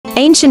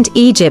Ancient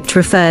Egypt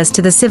refers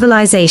to the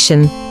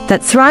civilization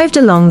that thrived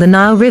along the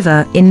Nile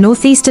River in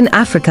northeastern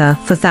Africa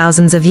for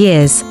thousands of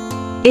years.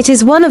 It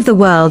is one of the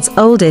world's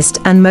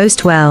oldest and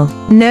most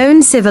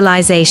well-known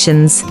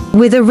civilizations,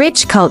 with a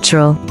rich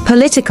cultural,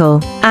 political,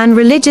 and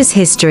religious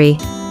history.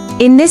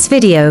 In this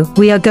video,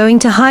 we are going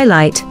to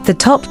highlight the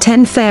top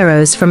 10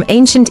 pharaohs from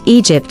ancient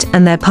Egypt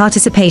and their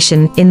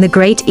participation in the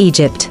Great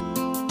Egypt.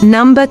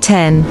 Number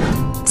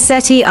 10.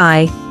 Seti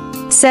I.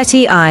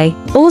 Seti I,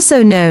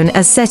 also known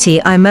as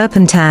Seti I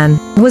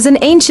Merpentan, was an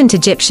ancient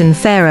Egyptian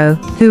pharaoh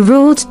who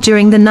ruled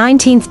during the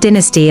 19th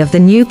dynasty of the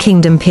New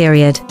Kingdom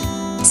period.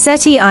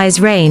 Seti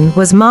I's reign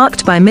was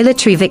marked by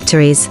military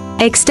victories,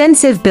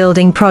 extensive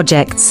building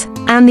projects,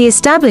 and the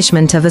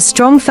establishment of a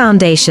strong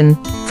foundation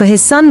for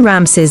his son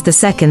Ramses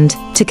II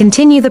to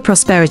continue the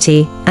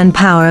prosperity and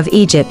power of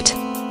Egypt.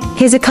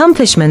 His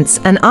accomplishments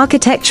and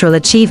architectural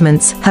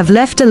achievements have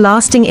left a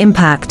lasting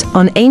impact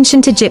on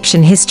ancient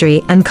Egyptian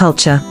history and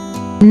culture.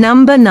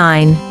 Number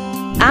 9.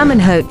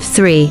 Amenhotep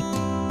III.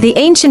 The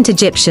ancient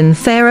Egyptian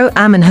pharaoh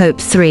Amenhotep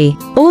III,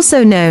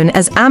 also known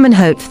as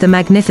Amenhotep the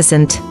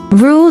Magnificent,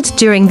 ruled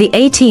during the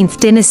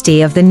 18th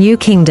dynasty of the New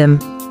Kingdom.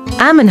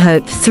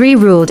 Amenhotep III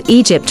ruled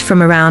Egypt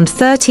from around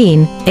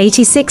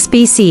 1386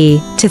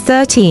 BCE to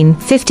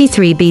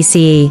 1353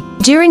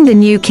 BCE, during the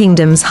New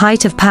Kingdom's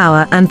height of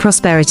power and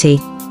prosperity.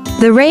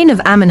 The reign of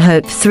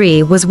Amenhotep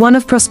III was one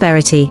of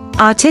prosperity,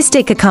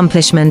 artistic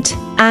accomplishment,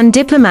 and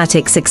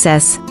diplomatic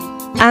success.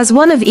 As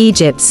one of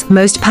Egypt's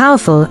most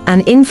powerful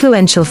and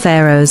influential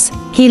pharaohs,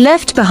 he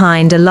left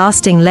behind a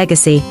lasting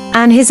legacy,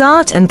 and his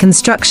art and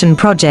construction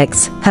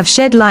projects have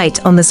shed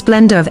light on the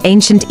splendor of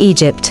ancient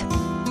Egypt.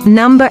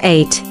 Number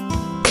 8.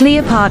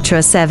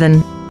 Cleopatra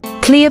VII.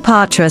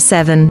 Cleopatra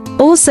VII,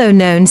 also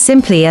known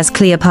simply as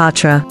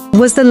Cleopatra,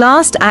 was the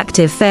last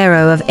active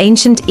pharaoh of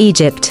ancient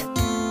Egypt.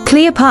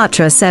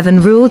 Cleopatra VII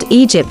ruled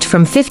Egypt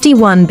from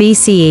 51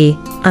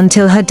 BCE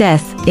until her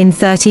death in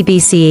 30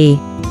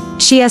 BCE.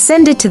 She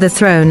ascended to the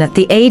throne at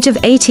the age of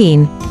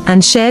 18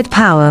 and shared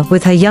power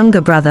with her younger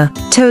brother,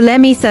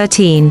 Ptolemy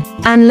XIII,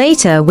 and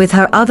later with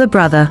her other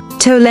brother,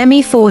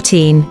 Ptolemy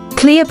XIV.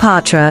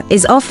 Cleopatra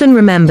is often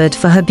remembered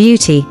for her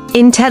beauty,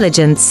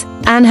 intelligence,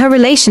 and her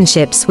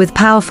relationships with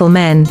powerful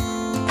men.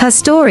 Her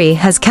story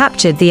has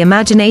captured the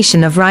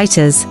imagination of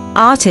writers,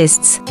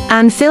 artists,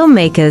 and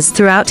filmmakers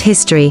throughout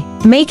history,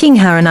 making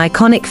her an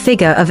iconic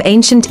figure of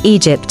ancient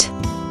Egypt.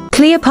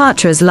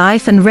 Cleopatra's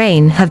life and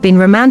reign have been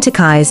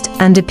romanticized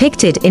and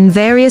depicted in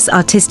various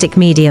artistic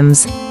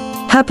mediums.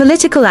 Her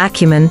political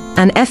acumen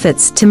and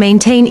efforts to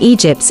maintain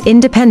Egypt's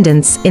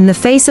independence in the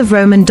face of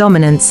Roman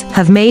dominance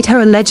have made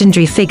her a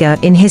legendary figure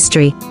in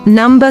history.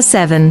 Number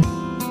 7.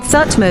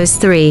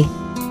 Thutmose III.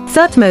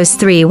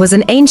 Thutmose III was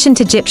an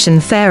ancient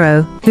Egyptian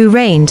pharaoh who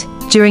reigned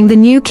during the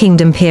New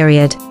Kingdom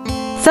period.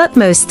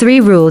 Thutmose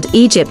III ruled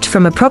Egypt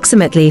from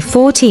approximately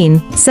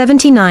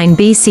 1479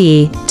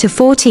 BCE to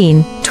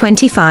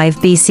 1425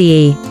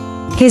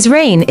 BCE. His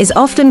reign is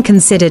often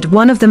considered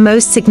one of the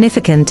most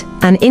significant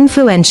and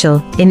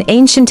influential in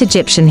ancient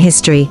Egyptian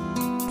history.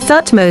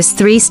 Thutmose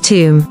III's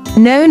tomb,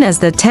 known as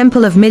the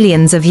Temple of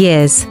Millions of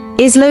Years,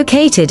 is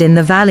located in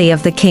the Valley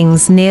of the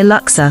Kings near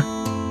Luxor.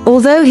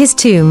 Although his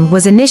tomb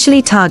was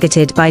initially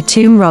targeted by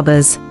tomb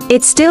robbers,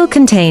 it still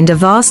contained a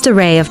vast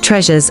array of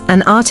treasures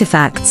and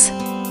artifacts.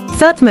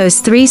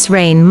 Thutmose III's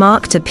reign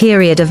marked a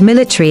period of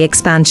military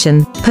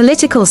expansion,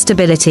 political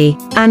stability,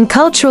 and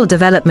cultural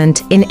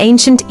development in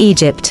ancient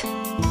Egypt.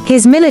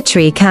 His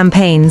military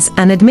campaigns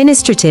and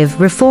administrative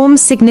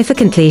reforms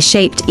significantly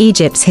shaped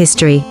Egypt's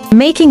history,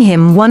 making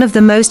him one of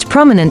the most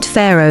prominent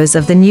pharaohs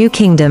of the New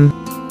Kingdom.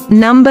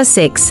 Number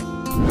 6.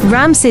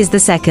 Ramses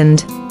II.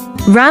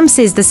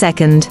 Ramses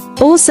II,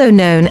 also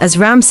known as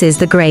Ramses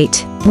the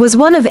Great, was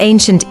one of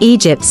ancient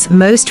Egypt's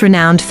most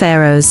renowned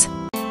pharaohs.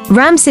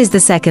 Ramses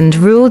II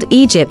ruled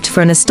Egypt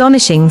for an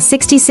astonishing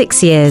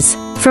 66 years,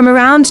 from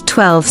around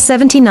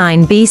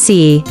 1279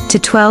 BCE to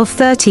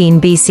 1213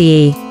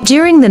 BCE,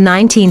 during the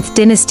 19th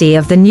dynasty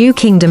of the New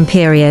Kingdom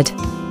period.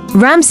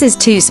 Ramses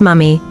II's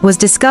mummy was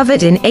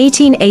discovered in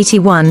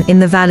 1881 in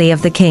the Valley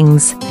of the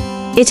Kings.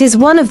 It is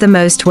one of the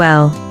most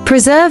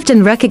well-preserved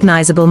and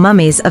recognizable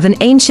mummies of an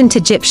ancient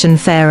Egyptian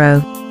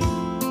pharaoh.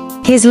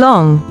 His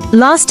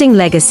long-lasting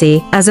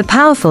legacy as a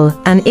powerful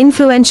and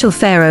influential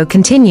pharaoh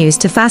continues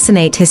to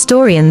fascinate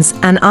historians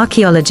and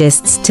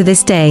archaeologists to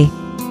this day.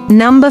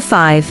 Number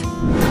 5.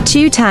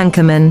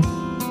 Tutankhamun.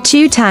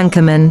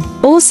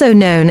 Tutankhamun, also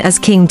known as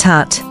King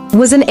Tut,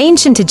 was an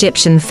ancient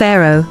Egyptian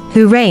pharaoh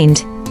who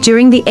reigned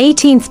during the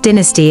 18th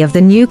dynasty of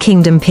the New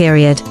Kingdom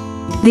period.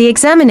 The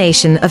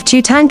examination of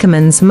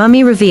Tutankhamun's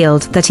mummy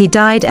revealed that he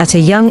died at a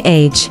young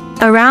age,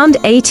 around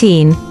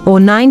 18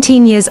 or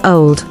 19 years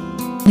old.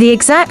 The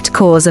exact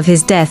cause of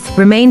his death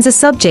remains a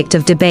subject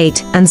of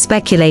debate and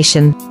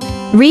speculation.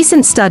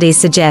 Recent studies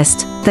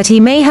suggest that he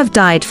may have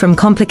died from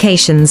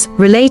complications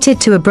related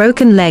to a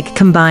broken leg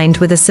combined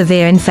with a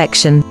severe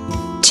infection.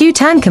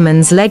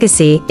 Tutankhamun's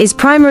legacy is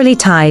primarily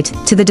tied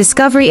to the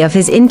discovery of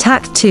his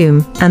intact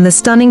tomb and the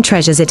stunning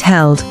treasures it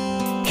held.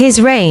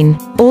 His reign,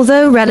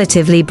 although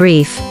relatively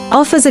brief,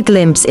 offers a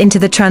glimpse into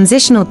the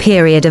transitional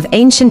period of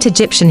ancient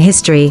Egyptian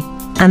history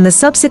and the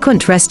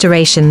subsequent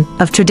restoration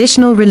of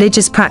traditional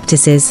religious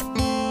practices.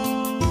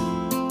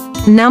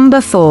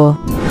 Number 4.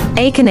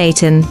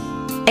 Akhenaten.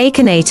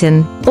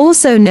 Akhenaten,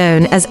 also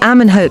known as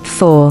Amenhotep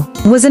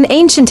IV, was an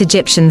ancient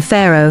Egyptian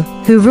pharaoh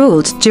who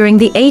ruled during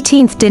the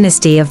 18th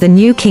dynasty of the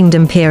New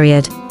Kingdom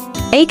period.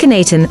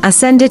 Akhenaten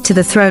ascended to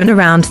the throne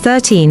around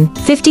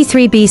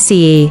 1353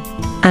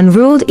 BCE and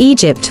ruled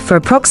Egypt for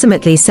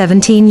approximately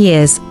 17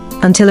 years,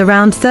 until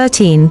around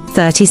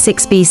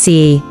 1336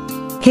 BCE.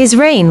 His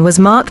reign was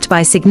marked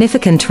by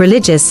significant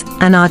religious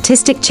and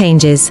artistic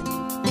changes.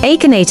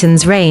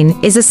 Akhenaten's reign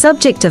is a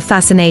subject of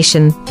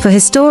fascination for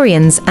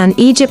historians and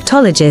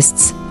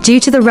Egyptologists due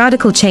to the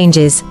radical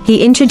changes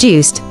he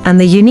introduced and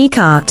the unique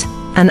art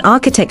and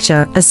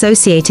architecture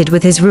associated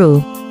with his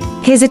rule.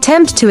 His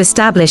attempt to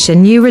establish a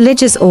new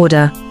religious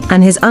order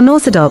and his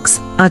unorthodox,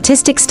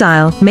 artistic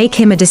style make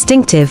him a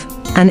distinctive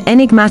and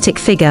enigmatic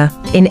figure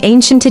in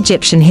ancient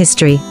Egyptian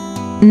history.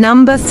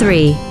 Number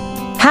 3.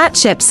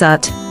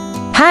 Hatshepsut.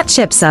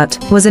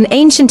 Hatshepsut was an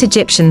ancient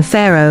Egyptian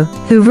pharaoh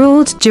who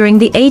ruled during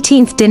the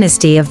 18th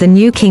dynasty of the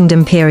New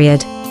Kingdom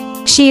period.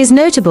 She is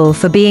notable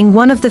for being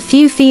one of the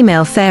few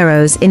female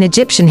pharaohs in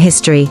Egyptian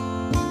history.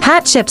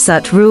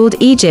 Hatshepsut ruled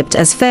Egypt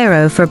as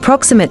pharaoh for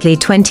approximately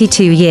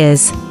 22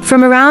 years,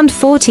 from around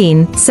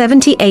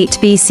 1478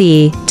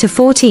 BCE to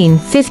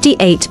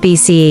 1458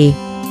 BCE.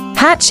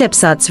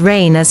 Hatshepsut's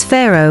reign as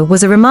pharaoh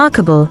was a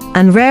remarkable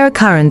and rare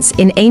occurrence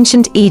in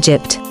ancient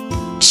Egypt.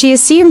 She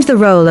assumed the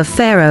role of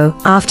pharaoh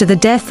after the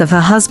death of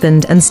her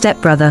husband and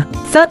stepbrother,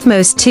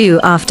 Thutmose II.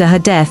 After her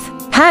death,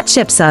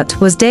 Hatshepsut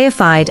was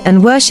deified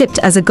and worshipped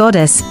as a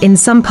goddess in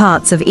some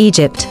parts of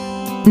Egypt.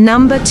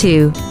 Number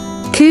 2.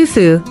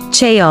 Khufu,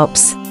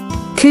 Cheops.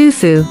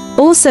 Khufu,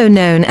 also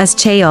known as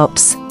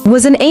Cheops,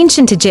 was an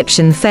ancient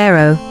Egyptian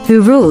pharaoh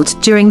who ruled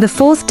during the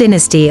 4th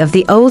dynasty of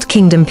the Old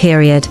Kingdom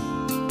period.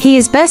 He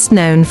is best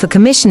known for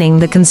commissioning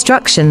the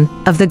construction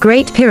of the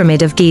Great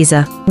Pyramid of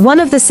Giza,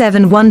 one of the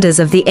 7 wonders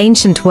of the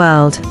ancient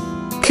world.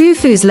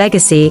 Khufu's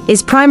legacy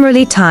is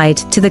primarily tied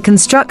to the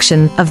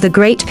construction of the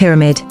Great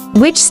Pyramid,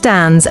 which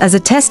stands as a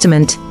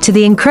testament to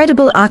the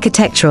incredible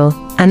architectural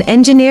and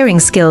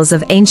engineering skills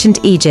of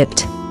ancient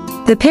Egypt.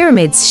 The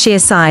pyramid's sheer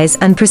size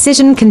and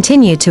precision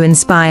continue to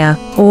inspire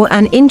awe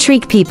and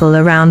intrigue people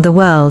around the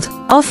world,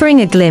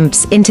 offering a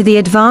glimpse into the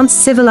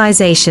advanced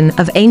civilization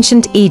of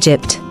ancient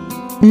Egypt.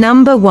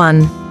 Number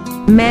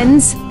 1.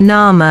 Menes,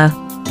 Narmer.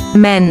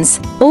 Menes,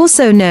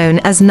 also known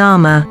as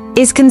Narmer,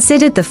 is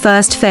considered the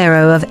first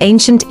pharaoh of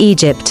ancient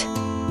Egypt.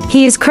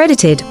 He is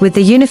credited with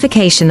the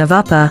unification of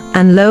Upper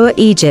and Lower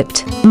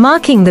Egypt,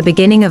 marking the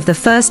beginning of the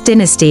First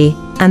Dynasty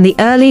and the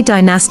early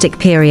dynastic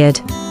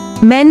period.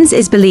 Menes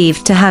is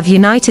believed to have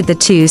united the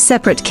 2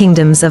 separate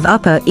kingdoms of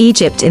Upper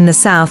Egypt in the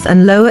south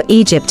and Lower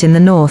Egypt in the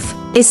north,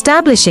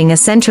 establishing a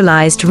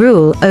centralized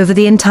rule over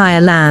the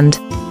entire land.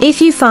 If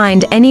you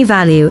find any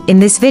value in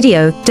this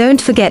video,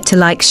 don't forget to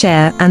like,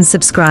 share, and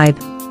subscribe.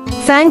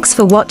 Thanks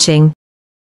for watching.